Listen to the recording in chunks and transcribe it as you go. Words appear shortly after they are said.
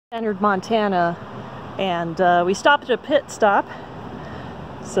Entered Montana, and we stopped at a pit stop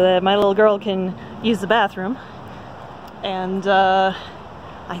so that my little girl can use the bathroom. And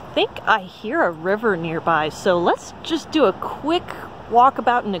I think I hear a river nearby, so let's just do a quick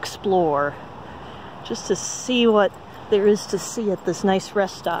walkabout and explore, just to see what there is to see at this nice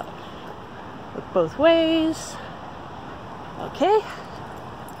rest stop. Look both ways. Okay.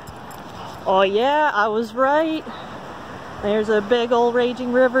 Oh yeah, I was right. There's a big old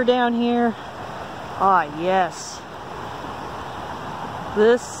raging river down here. Ah, yes.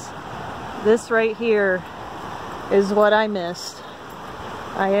 This right here is what I missed.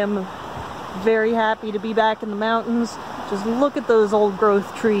 I am very happy to be back in the mountains. Just look at those old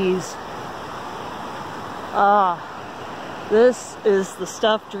growth trees. Ah, this is the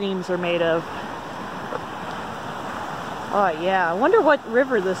stuff dreams are made of. Oh yeah, I wonder what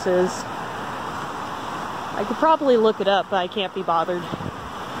river this is. I could probably look it up, but I can't be bothered.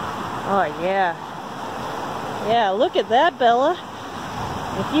 Oh yeah. Yeah, look at that, Bella.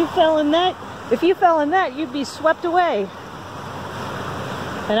 If you fell in that, you'd be swept away.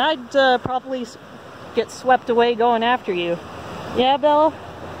 And I'd probably get swept away going after you. Yeah, Bella?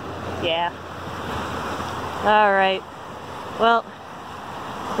 Yeah. Alright. Well,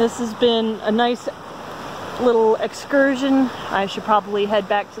 this has been a nice little excursion. I should probably head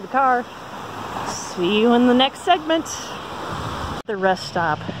back to the car. See you in the next segment. The rest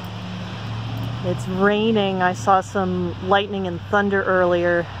stop. It's raining. I saw some lightning and thunder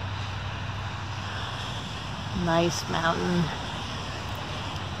earlier. Nice mountain.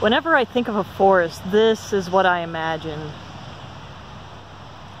 Whenever I think of a forest, this is what I imagine.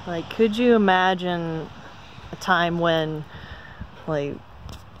 Like, could you imagine a time when, like,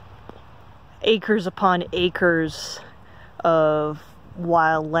 acres upon acres of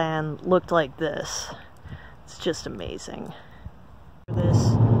wild land looked like this? It's just amazing.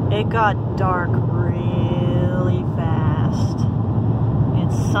 It got dark really fast.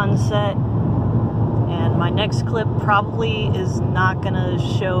 It's sunset, and my next clip probably is not gonna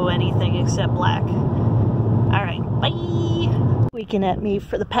show anything except black. Alright, bye! Tweaking at me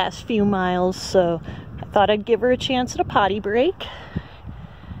for the past few miles, so I thought I'd give her a chance at a potty break.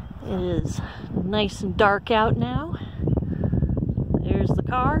 It is nice and dark out now. There's the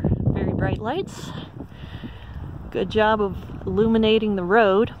car, very bright lights. Good job of illuminating the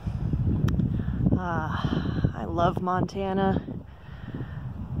road. I love Montana.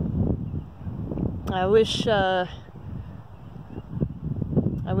 I wish I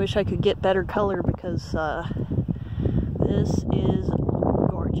could get better color, because this is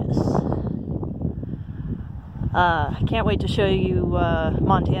gorgeous. I can't wait to show you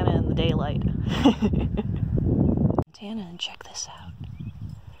Montana in the daylight. Montana, and check this out.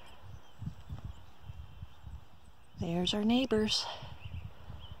 There's our neighbors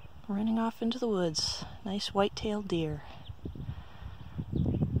running off into the woods. Nice white-tailed deer.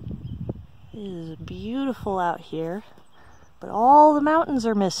 It is beautiful out here, but all the mountains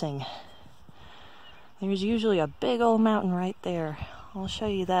are missing. There's usually a big old mountain right there. I'll show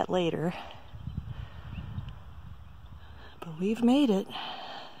you that later. But we've made it.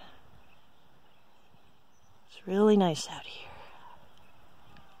 It's really nice out here.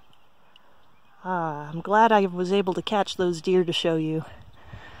 I'm glad I was able to catch those deer to show you.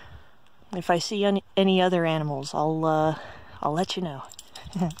 If I see any other animals, I'll let you know.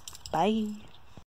 Bye.